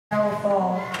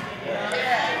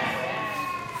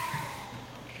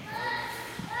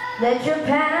Let your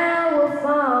power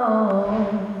fall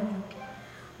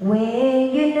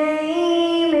when your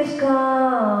name is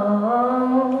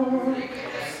called.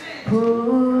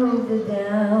 Prove the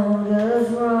doubters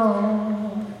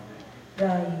wrong.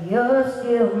 God, you're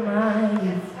still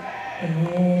mighty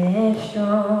and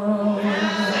strong.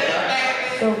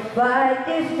 So fight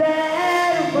this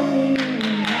battle for me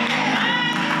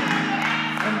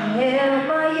and help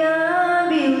my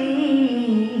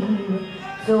unbelief,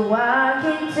 so I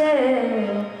can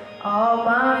tell all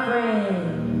my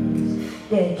friends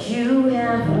that you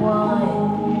have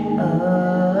won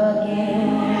again.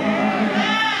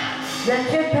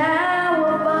 Let your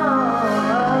power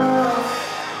fall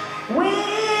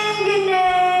when your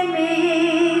name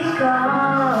is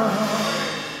called.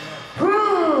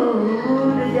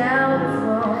 Prove the doubters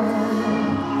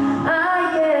wrong. Ah,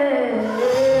 yeah,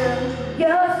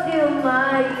 you're still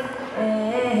mighty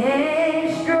and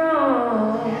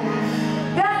strong.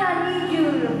 God, I need you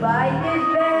to fight this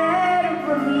battle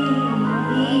for me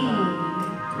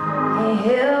and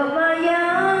help my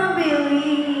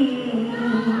unbelief,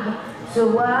 so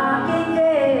I can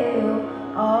tell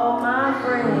all my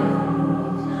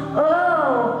friends.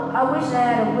 Oh, I wish I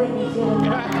had a witness here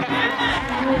tonight.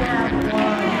 You have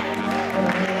won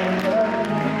again.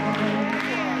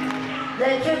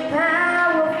 Let your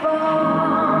power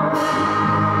fall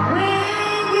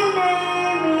when your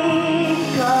name is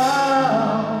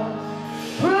called.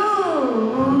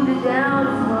 Prove the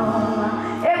doubters wrong.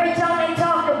 Every time they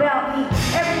talk about me,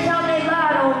 every time they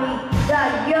lied on me,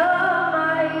 God, you're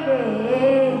mighty.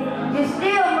 You're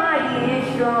still mighty and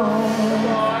strong.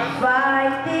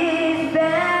 Fight this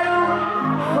battle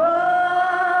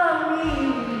for me.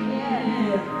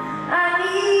 I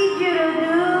need you to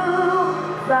do.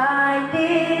 Fight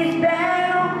this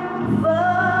battle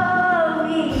for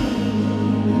me.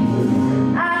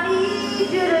 I need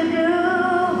you to do.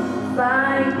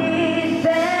 Fight this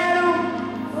battle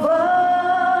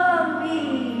for me,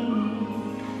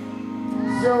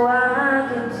 so I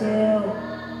can tell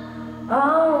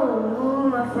all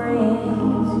my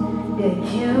friends that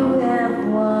you have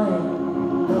won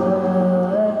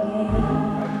again.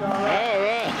 All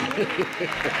right.